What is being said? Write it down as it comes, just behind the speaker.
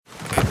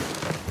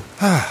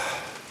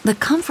The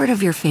comfort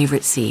of your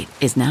favorite seat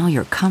is now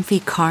your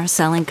comfy car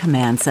selling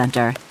command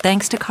center,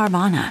 thanks to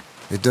Carvana.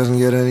 It doesn't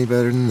get any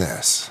better than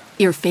this.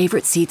 Your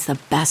favorite seat's the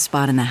best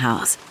spot in the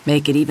house.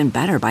 Make it even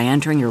better by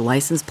entering your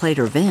license plate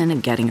or VIN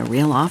and getting a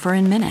real offer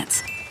in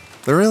minutes.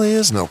 There really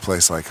is no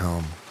place like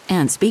home.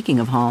 And speaking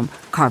of home,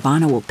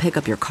 Carvana will pick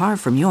up your car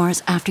from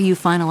yours after you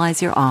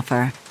finalize your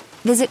offer.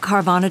 Visit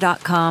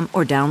Carvana.com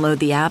or download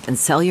the app and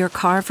sell your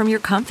car from your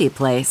comfy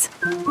place.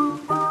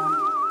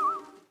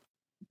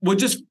 Well,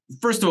 just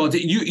first of all,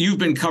 you've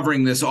been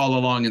covering this all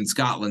along in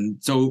Scotland.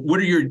 So what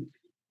are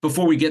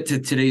before we get to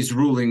today's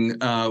ruling,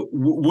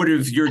 what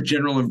have your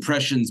general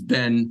impressions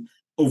been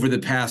over the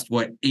past,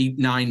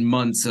 8-9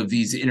 months of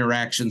these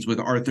interactions with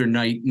Arthur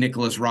Knight,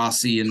 Nicholas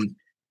Rossi,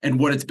 and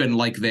what it's been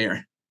like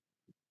there?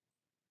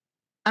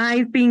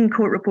 I've been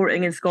court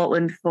reporting in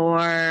Scotland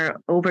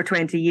for over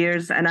 20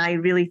 years, and I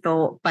really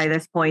thought by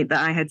this point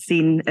that I had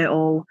seen it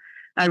all.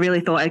 I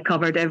really thought I'd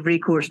covered every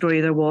court story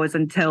there was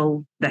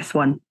until this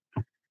one.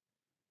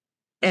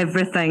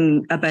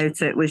 Everything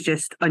about it was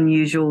just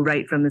unusual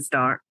right from the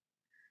start.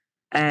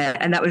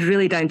 And that was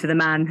really down to the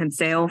man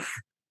himself.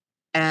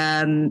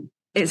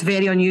 It's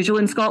very unusual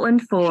in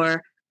Scotland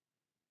for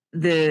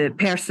the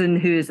person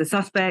who is the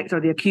suspect or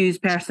the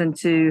accused person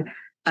to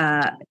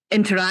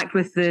interact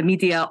with the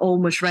media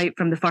almost right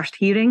from the first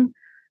hearing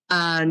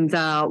and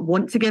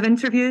want to give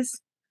interviews.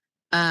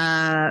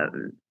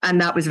 And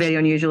that was very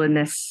unusual in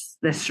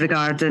this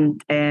regard.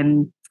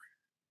 And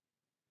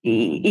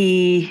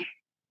he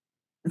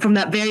from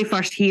that very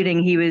first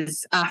hearing, he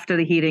was, after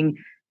the hearing,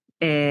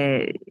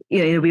 in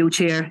a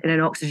wheelchair, in an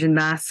oxygen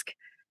mask,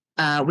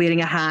 wearing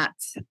a hat.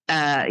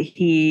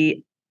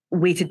 He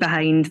waited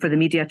behind for the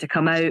media to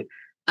come out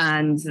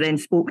and then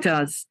spoke to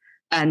us.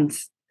 And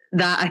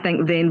that, I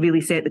think, then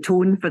really set the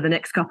tone for the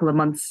next couple of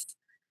months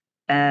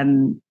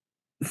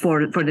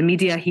for the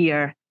media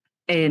here,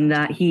 in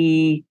that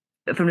he,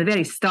 from the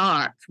very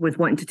start, was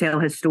wanting to tell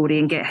his story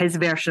and get his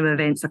version of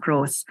events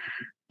across.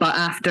 But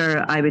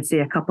after, I would say,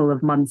 a couple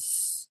of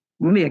months,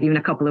 maybe even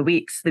a couple of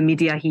weeks, the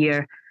media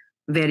here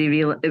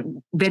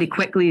very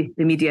quickly,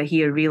 the media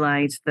here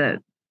realised that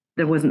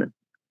there wasn't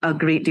a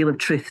great deal of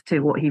truth to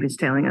what he was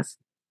telling us.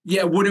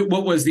 Yeah,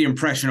 what was the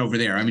impression over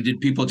there? I mean,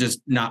 did people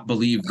just not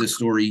believe the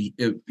story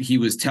he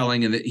was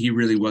telling and that he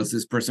really was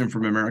this person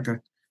from America?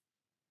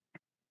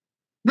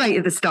 Right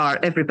at the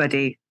start,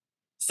 everybody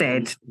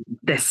said,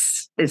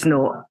 this is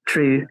not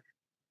true.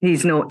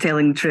 He's not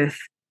telling the truth.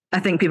 I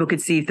think people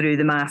could see through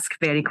the mask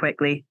very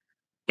quickly.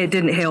 It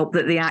didn't help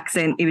that the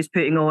accent he was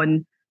putting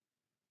on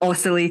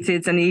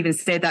oscillated, and he even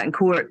said that in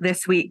court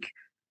this week,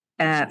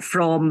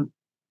 from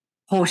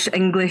posh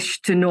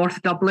English to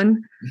North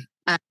Dublin.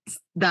 And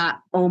that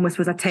almost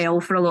was a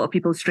tell for a lot of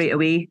people straight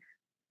away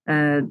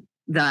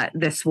that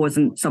this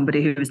wasn't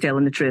somebody who was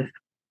telling the truth.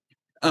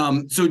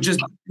 So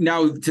just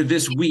now to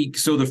this week,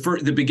 so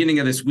the beginning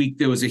of this week,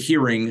 there was a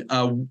hearing.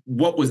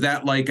 What was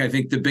that like? I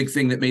think the big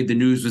thing that made the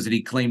news was that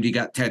he claimed he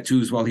got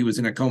tattoos while he was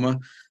in a coma,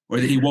 or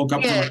that he woke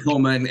up from a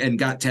coma and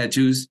got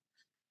tattoos.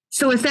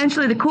 So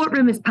essentially the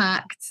courtroom is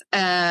packed.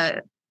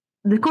 The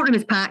courtroom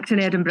is packed in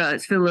Edinburgh.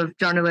 It's full of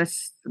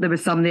journalists. There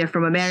was some there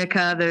from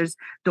America. There's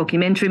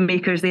documentary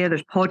makers there.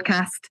 There's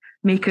podcast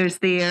makers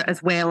there,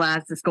 as well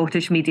as the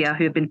Scottish media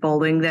who have been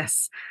following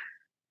this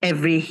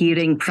every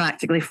hearing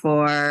practically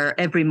for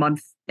every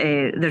month.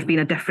 There's been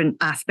a different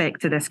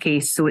aspect to this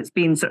case. So it's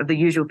been sort of the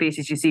usual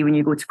faces you see when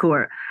you go to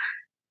court.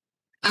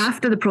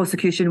 After the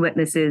prosecution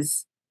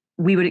witnesses,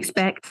 we were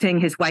expecting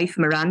his wife,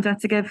 Miranda,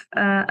 to give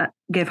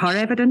her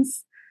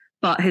evidence.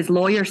 But his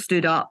lawyer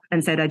stood up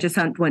and said, I just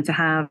want to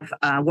have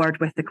a word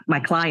with my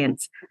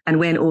client, and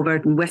went over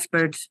and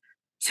whispered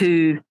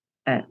to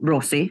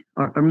Rossi,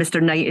 or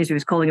Mr. Knight, as he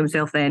was calling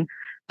himself then,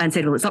 and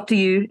said, well, it's up to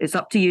you. It's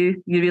up to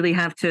you. You really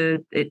have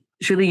to.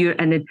 It's really you.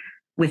 And then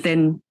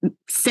within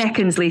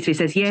seconds later, he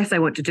says, yes, I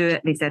want to do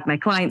it. And he said, my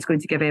client's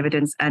going to give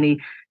evidence. And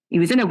he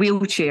was in a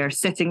wheelchair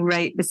sitting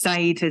right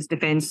beside his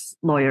defence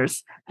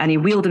lawyers. And he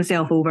wheeled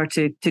himself over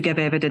to give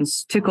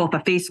evidence, took off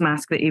a face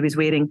mask that he was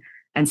wearing,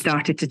 and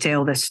started to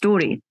tell this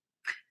story.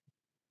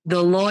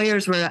 The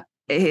lawyers were,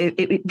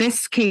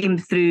 this came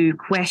through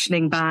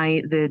questioning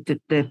by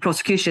the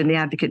prosecution, the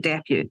advocate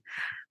depute,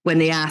 when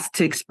they asked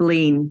to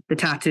explain the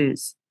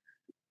tattoos.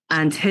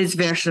 And his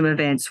version of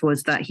events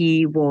was that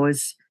he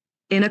was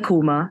in a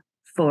coma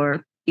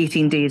for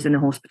 18 days in the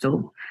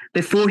hospital.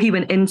 Before he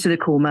went into the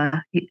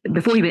coma,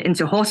 before he went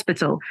into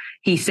hospital,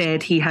 he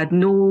said he had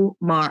no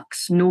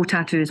marks, no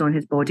tattoos on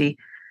his body.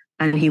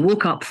 And he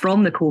woke up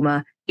from the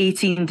coma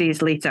 18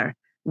 days later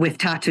with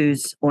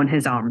tattoos on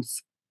his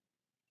arms.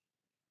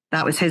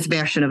 That was his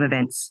version of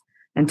events.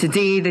 And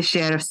today the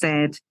sheriff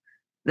said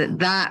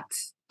that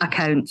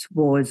account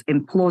was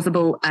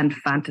implausible and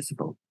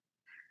fantastical.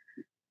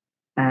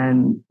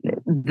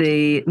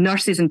 The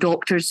nurses and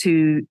doctors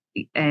who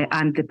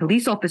and the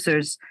police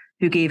officers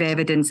who gave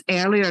evidence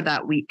earlier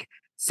that week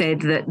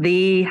said that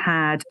they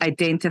had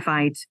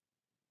identified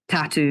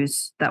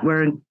tattoos that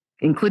were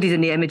included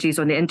in the images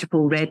on the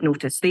Interpol Red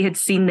Notice. They had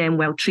seen them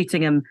while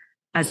treating him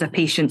as a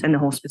patient in the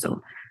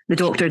hospital. The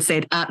doctor had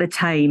said at the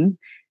time,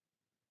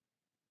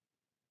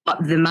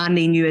 the man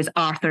they knew as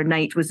Arthur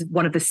Knight was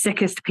one of the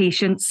sickest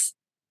patients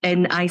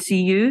in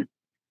ICU.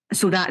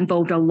 So that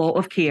involved a lot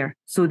of care.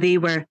 So they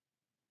were,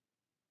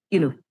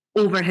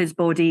 over his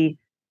body,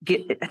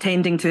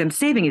 attending to him,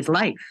 saving his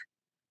life.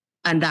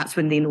 And that's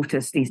when they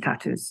noticed these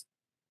tattoos.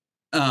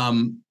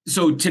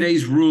 So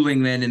today's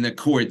ruling then in the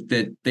court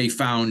that they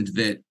found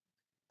that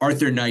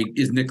Arthur Knight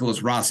is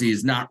Nicholas Rossi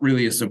is not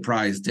really a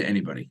surprise to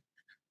anybody.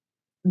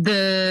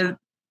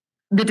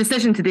 The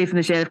decision today from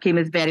the sheriff came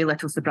as very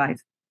little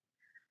surprise.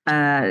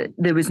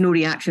 There was no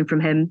reaction from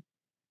him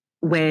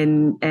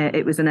when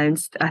it was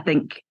announced. I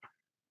think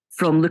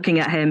from looking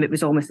at him, it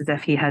was almost as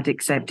if he had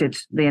accepted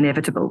the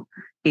inevitable.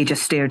 He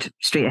just stared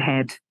straight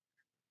ahead.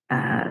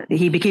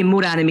 He became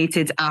more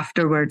animated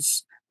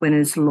afterwards when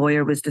his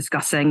lawyer was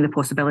discussing the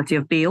possibility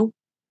of bail.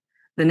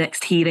 The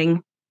next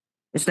hearing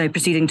is now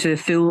proceeding to a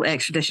full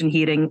extradition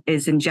hearing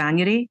is in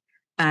January,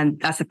 and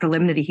that's a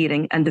preliminary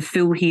hearing, and the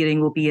full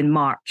hearing will be in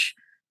March.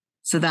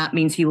 So that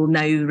means he will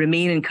now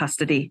remain in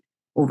custody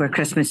over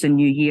Christmas and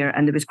New Year.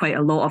 And there was quite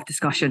a lot of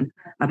discussion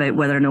about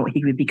whether or not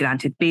he would be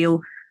granted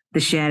bail. The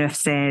sheriff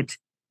said,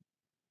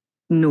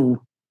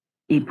 no,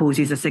 he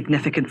poses a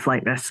significant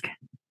flight risk.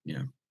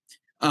 Yeah.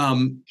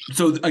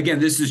 So again,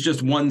 this is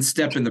just one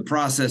step in the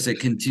process.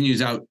 It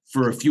continues out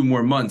for a few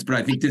more months, but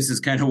I think this is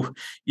kind of,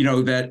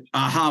 that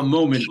aha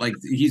moment. Like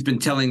he's been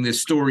telling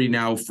this story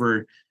now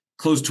for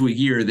close to a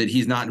year that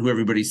he's not who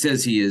everybody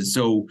says he is.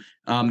 So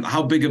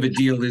how big of a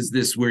deal is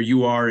this where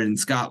you are in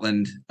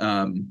Scotland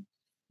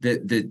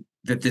that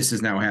this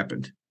has now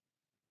happened?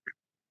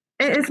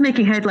 It is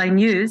making headline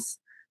news.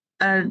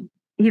 Here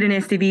in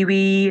STV,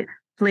 we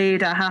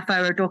played a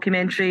half-hour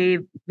documentary.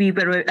 We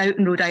were out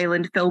in Rhode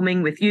Island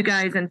filming with you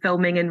guys and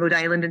filming in Rhode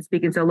Island and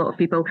speaking to a lot of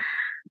people.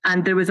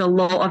 And there was a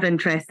lot of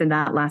interest in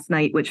that last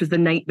night, which was the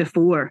night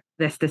before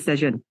this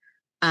decision.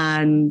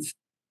 And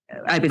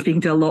I've been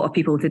speaking to a lot of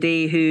people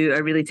today who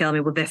are really telling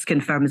me, well, this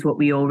confirms what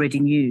we already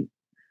knew.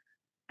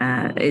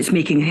 It's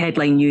making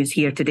headline news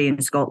here today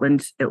in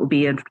Scotland. It will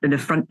be in the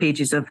front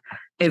pages of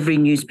every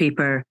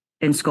newspaper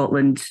in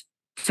Scotland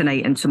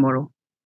tonight and tomorrow.